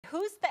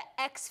who's the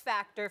X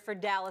factor for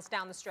Dallas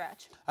down the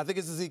stretch? I think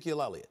it's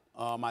Ezekiel Elliott.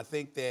 I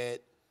think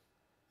that,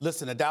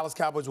 listen, the Dallas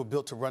Cowboys were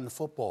built to run the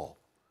football.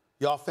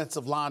 Your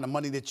offensive line, the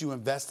money that you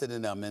invested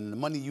in them, and the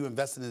money you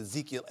invested in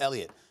Ezekiel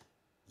Elliott,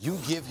 you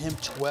give him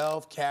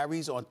 12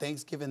 carries on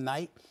Thanksgiving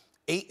night.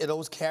 8 of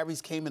those carries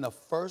came in the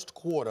first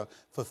quarter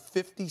for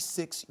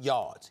 56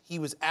 yards. He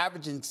was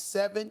averaging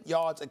 7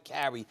 yards a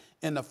carry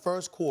in the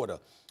first quarter.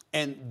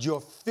 And your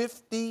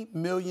 $50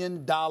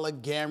 million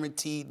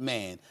guaranteed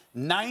man,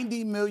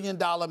 $90 million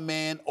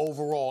man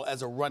overall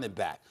as a running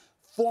back,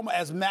 former,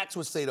 as Max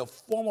would say, the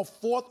former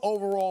 4th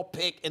overall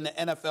pick in the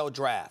NFL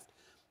draft.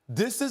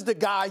 This is the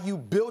guy you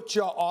built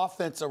your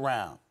offense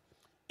around,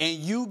 and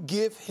you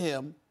give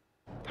him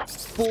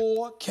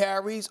 4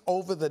 carries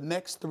over the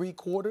next 3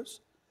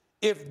 quarters.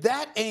 If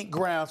that ain't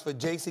grounds for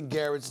Jason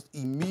Garrett's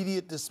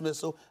immediate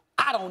dismissal,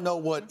 I don't know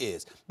what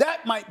is.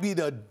 That might be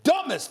the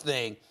dumbest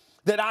thing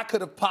that I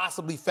could have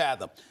possibly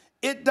fathomed.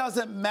 It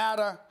doesn't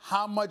matter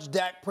how much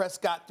Dak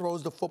Prescott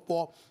throws the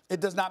football.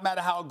 It does not matter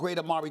how great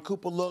Amari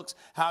Cooper looks,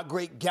 how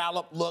great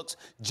Gallup looks,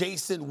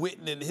 Jason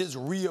Witten and his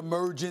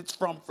reemergence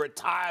from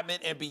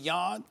retirement and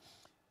beyond.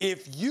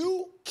 If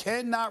you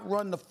cannot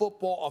run the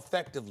football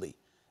effectively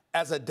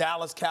as a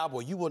Dallas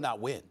Cowboy, you will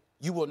not win.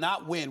 You will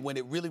not win when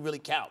it really, really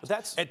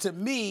counts. And to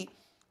me,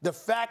 the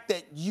fact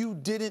that you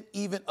didn't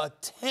even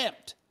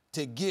attempt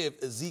to give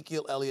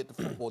Ezekiel Elliott the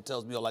football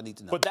tells me all I need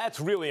to know. But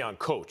that's really on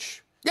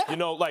coach. Yeah. You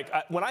know, like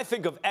when I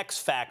think of X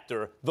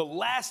Factor, the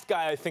last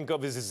guy I think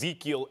of is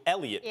Ezekiel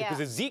Elliott. Yeah.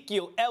 Because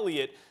Ezekiel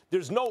Elliott,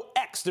 there's no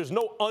X, there's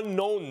no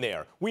unknown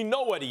there. We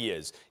know what he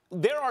is.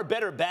 There are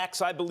better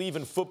backs, I believe,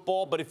 in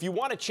football, but if you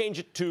want to change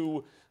it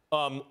to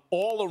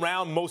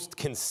all-around most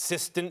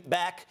consistent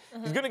back,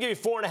 he's going to give you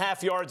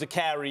 4.5 yards a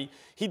carry.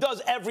 He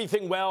does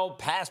everything well,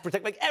 pass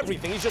protect, like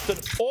everything. He's just an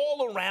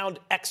all-around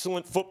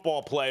excellent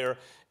football player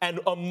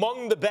and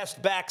among the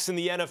best backs in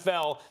the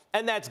NFL,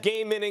 and that's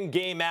game in and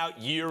game out,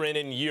 year in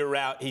and year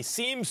out. He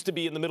seems to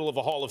be in the middle of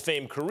a Hall of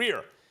Fame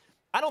career.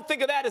 I don't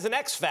think of that as an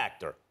X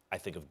factor. I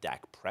think of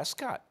Dak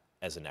Prescott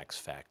as an X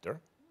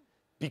factor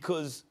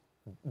because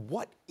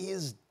what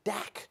is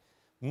Dak?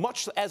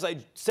 Much as I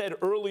said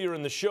earlier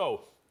in the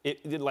show,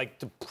 like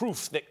the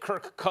proof that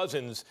Kirk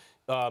Cousins,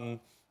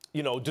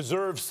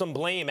 deserves some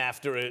blame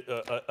after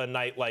a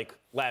night like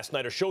last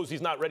night or shows he's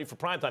not ready for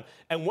primetime.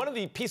 And one of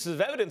the pieces of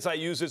evidence I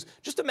use is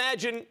just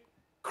imagine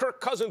Kirk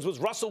Cousins was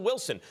Russell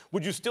Wilson.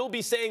 Would you still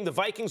be saying the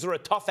Vikings are a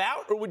tough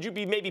out, or would you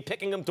be maybe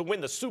picking them to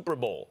win the Super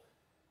Bowl?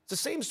 It's the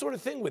same sort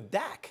of thing with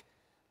Dak.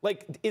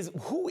 Like,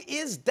 who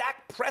is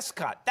Dak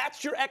Prescott?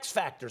 That's your X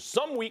factor.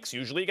 Some weeks,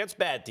 usually against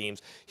bad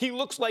teams, he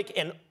looks like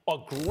a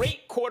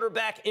great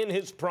quarterback in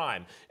his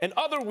prime. And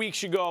other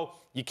weeks you go,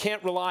 you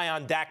can't rely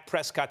on Dak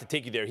Prescott to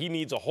take you there. He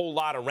needs a whole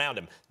lot around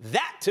him.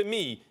 That, to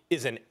me,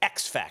 is an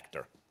X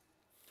factor.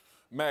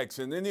 Max,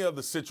 in any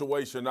other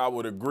situation, I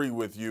would agree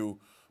with you.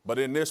 But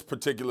in this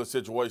particular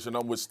situation,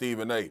 I'm with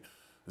Stephen A.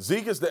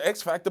 Zeke is the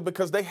X factor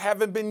because they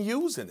haven't been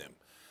using him.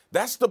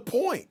 That's the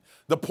point.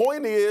 The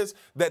point is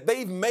that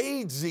they've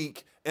made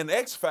Zeke an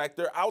X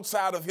factor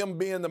outside of him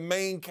being the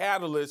main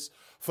catalyst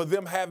for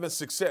them having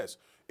success.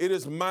 It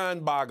is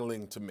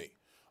mind-boggling to me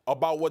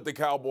about what the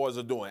Cowboys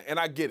are doing. And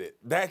I get it.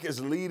 Dak is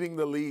leading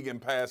the league in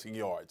passing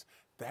yards.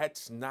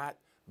 That's not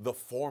the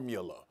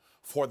formula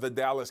for the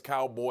Dallas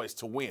Cowboys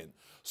to win.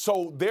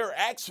 So their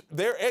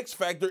X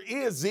factor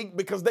is Zeke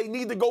because they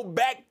need to go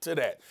back to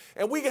that.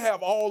 And we can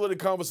have all of the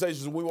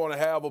conversations we want to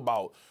have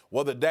about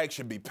whether Dak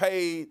should be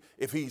paid,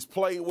 if he's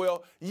played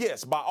well.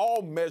 Yes, by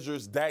all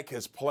measures, Dak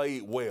has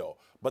played well.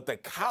 But the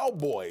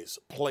Cowboys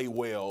play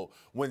well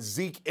when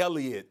Zeke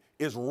Elliott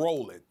is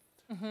rolling.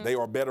 They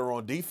are better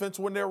on defense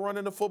when they're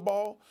running the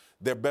football.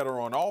 They're better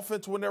on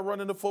offense when they're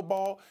running the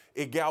football.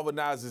 It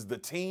galvanizes the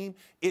team.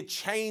 It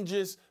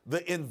changes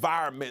the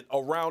environment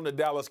around the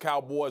Dallas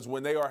Cowboys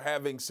when they are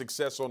having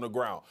success on the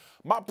ground.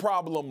 My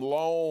problem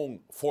long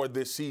for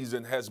this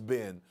season has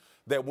been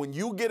that when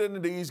you get into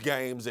these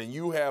games and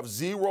you have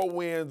 0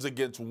 wins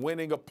against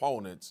winning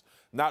opponents,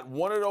 not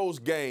one of those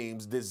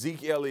games did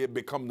Zeke Elliott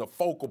become the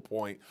focal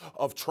point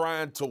of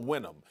trying to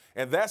win them.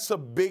 And that's a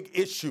big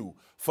issue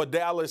for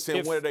Dallas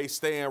and where they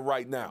stand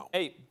right now.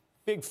 Hey,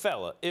 big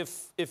fella,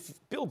 if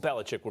Bill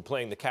Belichick were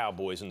playing the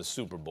Cowboys in the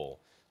Super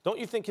Bowl, don't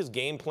you think his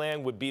game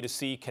plan would be to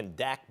see, can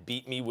Dak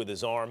beat me with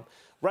his arm?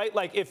 Right?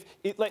 Like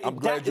I'm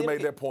glad you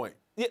made that point.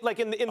 Like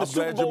in the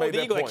Super Bowl with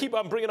the Eagles,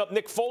 I'm bringing up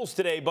Nick Foles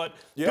today, but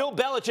Bill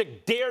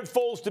Belichick dared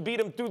Foles to beat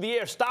him through the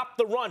air, stop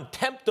the run,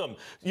 tempt him,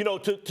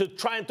 to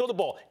try and throw the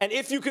ball. And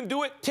if you can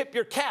do it, tip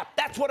your cap.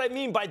 That's what I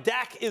mean by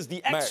Dak is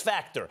the X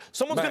factor.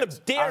 Someone's going to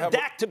dare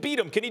Dak to beat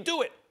him. Can he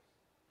do it?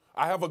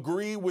 I have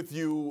agreed with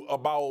you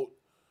about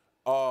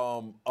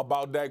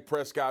Dak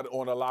Prescott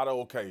on a lot of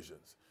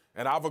occasions.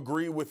 And I've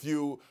agreed with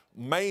you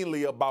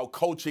mainly about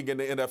coaching in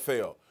the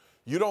NFL.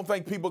 You don't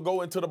think people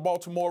go into the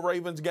Baltimore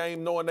Ravens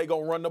game knowing they're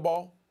going to run the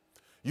ball?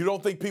 You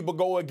don't think people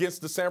go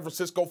against the San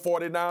Francisco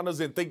 49ers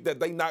and think that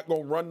they not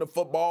going to run the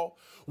football?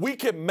 We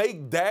can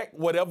make Dak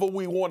whatever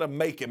we want to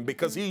make him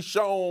because he's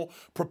shown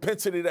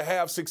propensity to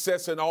have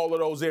success in all of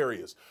those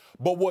areas.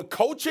 But what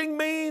coaching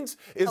means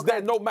is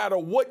that no matter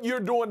what you're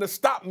doing to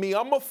stop me,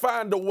 I'm going to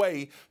find a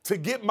way to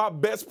get my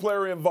best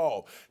player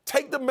involved.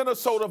 Take the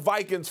Minnesota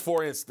Vikings,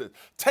 for instance.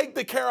 Take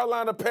the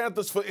Carolina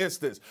Panthers, for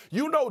instance.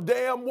 You know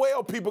damn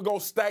well people going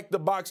to stack the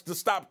box to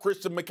stop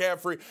Christian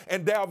McCaffrey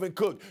and Dalvin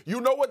Cook.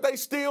 You know what they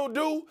still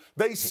do?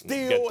 They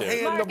still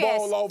hand the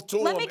ball off to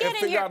him and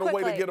figure out a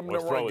way to get him in the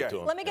run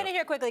game. Let me get in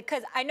here quickly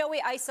because I know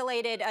we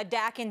isolated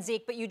Dak and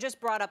Zeke, but you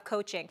just brought up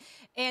coaching.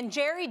 And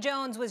Jerry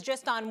Jones was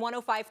just on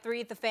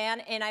 105.3 at The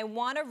Fan, and I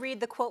want to read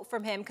the quote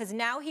from him because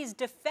now he's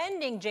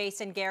defending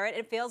Jason Garrett.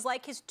 It feels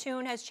like his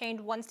tune has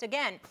changed once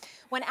again.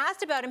 When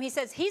asked about him, he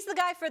says he's the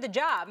guy for the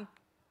job.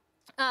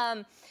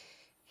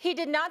 He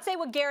did not say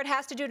what Garrett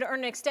has to do to earn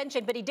an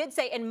extension, but he did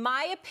say, in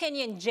my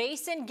opinion,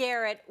 Jason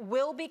Garrett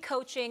will be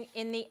coaching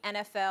in the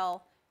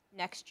NFL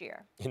next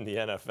year. In the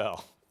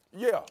NFL.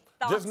 Yeah,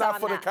 just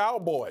not for the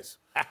Cowboys.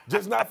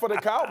 Just not for the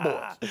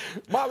Cowboys.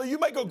 Molly, you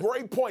make a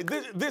great point.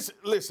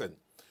 Listen,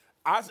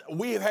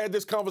 we've had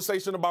this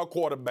conversation about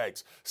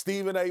quarterbacks.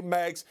 Stephen A.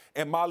 Max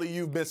and Molly,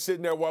 you've been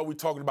sitting there while we're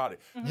talking about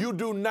it. You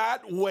do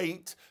not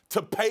wait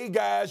to pay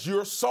guys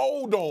you're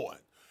sold on.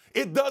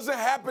 It doesn't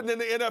happen in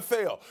the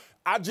NFL.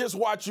 I just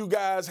watched you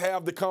guys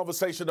have the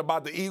conversation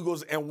about the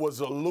Eagles and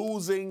was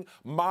losing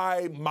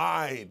my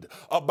mind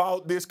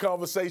about this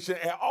conversation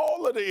and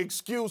all of the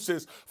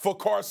excuses for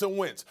Carson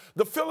Wentz.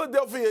 The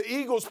Philadelphia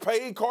Eagles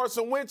paid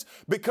Carson Wentz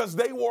because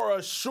they were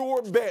a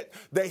sure bet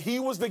that he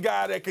was the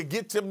guy that could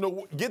get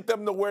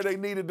them to where they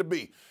needed to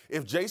be.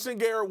 If Jason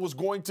Garrett was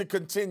going to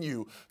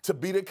continue to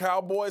be the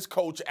Cowboys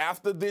coach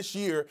after this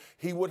year,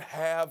 he would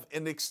have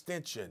an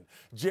extension.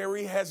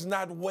 Jerry has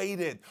not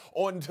waited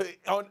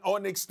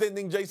on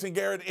extending Jason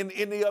Garrett in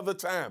any other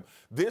time.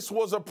 This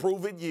was a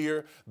prove-it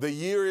year. The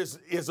year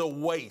is a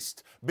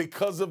waste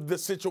because of the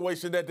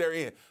situation that they're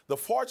in. The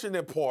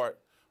fortunate part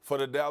for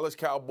the Dallas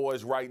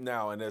Cowboys right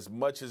now, and as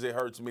much as it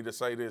hurts me to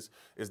say this,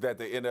 is that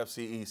the NFC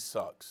East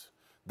sucks.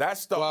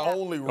 That's the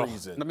only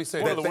reason let me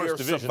say that one of the they are worst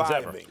divisions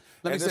surviving. ever.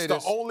 And it's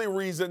the only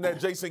reason that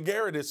Jason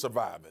Garrett is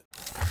surviving.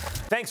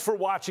 Thanks for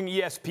watching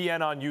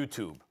ESPN on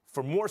YouTube.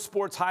 For more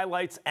sports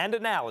highlights and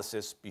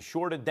analysis, be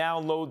sure to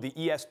download the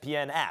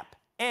ESPN app.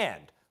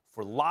 And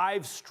for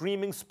live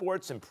streaming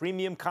sports and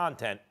premium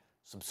content,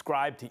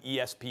 subscribe to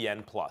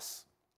ESPN+.